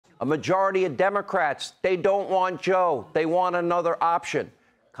A majority of Democrats, they don't want Joe. They want another option.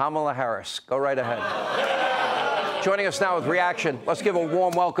 Kamala Harris, go right ahead. Joining us now with reaction, let's give a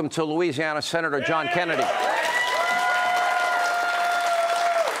warm welcome to Louisiana Senator John Kennedy.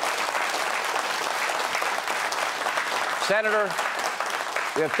 Senator,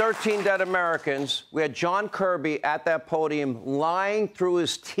 we have 13 dead Americans. We had John Kirby at that podium lying through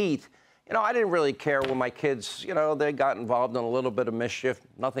his teeth. You know, I didn't really care when my kids, you know, they got involved in a little bit of mischief,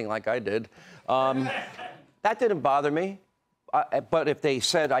 nothing like I did. That didn't bother me. But if they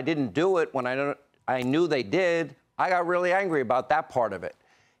said I didn't do it when I knew they did, I got really angry about that part of it.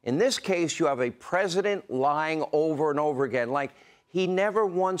 In this case, you have a president lying over and over again. Like, he never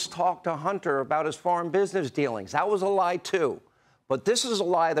once talked to Hunter about his foreign business dealings. That was a lie, too. But this is a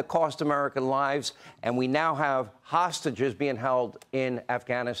lie that cost American lives, and we now have hostages being held in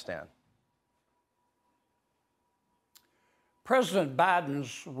Afghanistan. President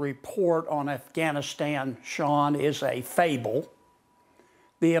Biden's report on Afghanistan, Sean, is a fable.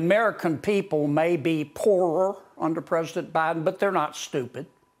 The American people may be poorer under President Biden, but they're not stupid.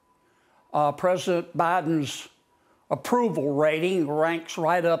 President Biden's approval rating ranks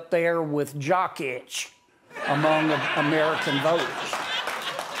right up there with jock itch among American voters.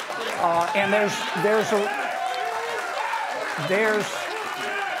 And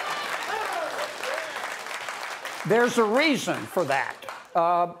there's a reason for that.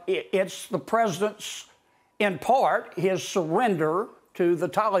 It's the president's, in part, his surrender to the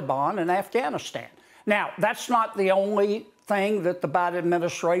Taliban in Afghanistan. Now, that's not the only thing that the Biden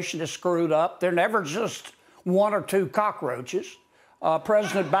administration has screwed up. They're never just one or two cockroaches.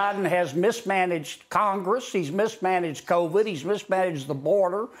 President Biden has mismanaged Congress. He's mismanaged COVID. He's mismanaged the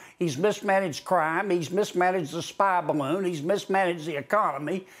border. He's mismanaged crime. He's mismanaged the spy balloon. He's mismanaged the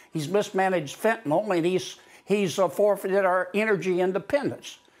economy. He's mismanaged fentanyl, and he's forfeited our energy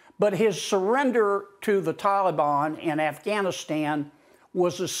independence. But his surrender to the Taliban in Afghanistan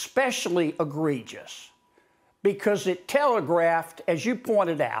was especially egregious because it telegraphed, as you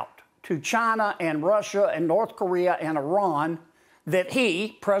pointed out, to China and Russia and North Korea and Iran that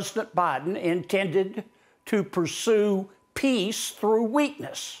he, President Biden, intended to pursue peace through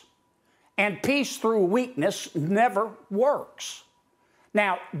weakness. And peace through weakness never works.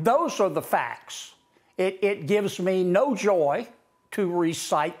 Now, those are the facts. It gives me no joy to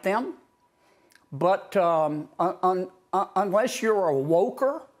recite them, but unless you're a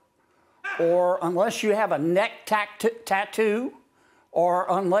woker, or unless you have a neck tattoo, or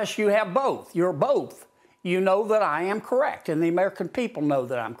unless you have both, you're both, you know that I am correct, and the American people know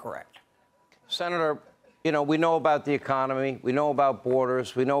that I'm correct. Senator, you know, we know about the economy, we know about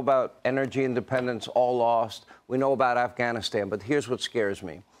borders, we know about energy independence all lost, we know about Afghanistan, but here's what scares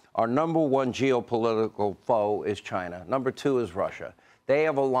me. Our number one geopolitical foe is China. Number two is Russia. They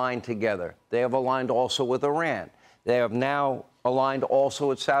have aligned together. They have aligned also with Iran. They have now aligned also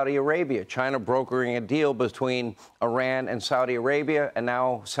with Saudi Arabia. China brokering a deal between Iran and Saudi Arabia, and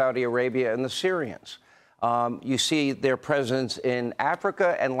now Saudi Arabia and the Syrians. You see their presence in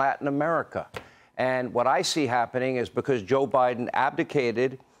Africa and Latin America. And what I see happening is because Joe Biden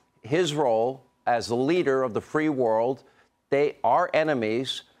abdicated his role as the leader of the free world, our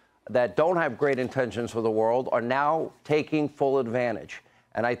enemies that don't have great intentions for the world are now taking full advantage.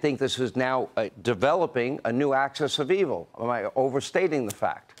 And I think this is now developing a new axis of evil. Am I overstating the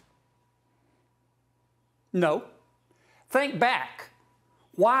fact? No. Think back.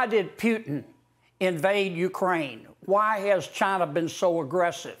 Why did Putin invade Ukraine? Why has China been so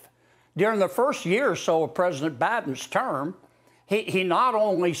aggressive? During the first year or so of President Biden's term, he not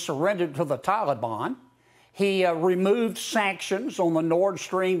only surrendered to the Taliban, he removed sanctions on the Nord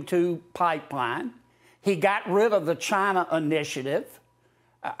Stream 2 pipeline. He got rid of the China initiative.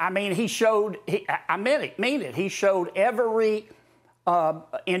 I mean, he showed, I mean it, he showed every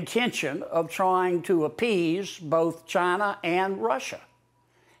intention of trying to appease both China and Russia.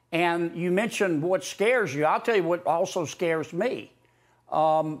 And you mentioned what scares you. I'll tell you what also scares me.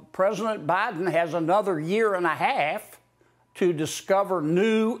 President Biden has another year and a half to discover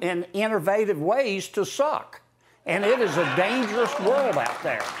new and innovative ways to suck. And it is a dangerous world out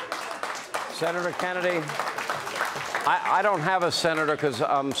there. Senator Kennedy, I don't have a senator because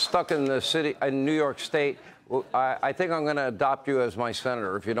I'm stuck in the city, in New York State. I think I'm going to adopt you as my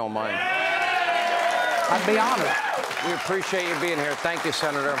senator, if you don't mind. I'd be honored. We appreciate you being here. Thank you,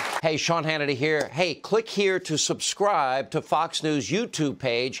 Senator. Hey, Sean Hannity here. Hey, click here to subscribe to Fox News YouTube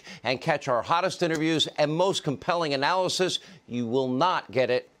page and catch our hottest interviews and most compelling analysis. You will not get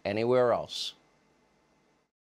it anywhere else.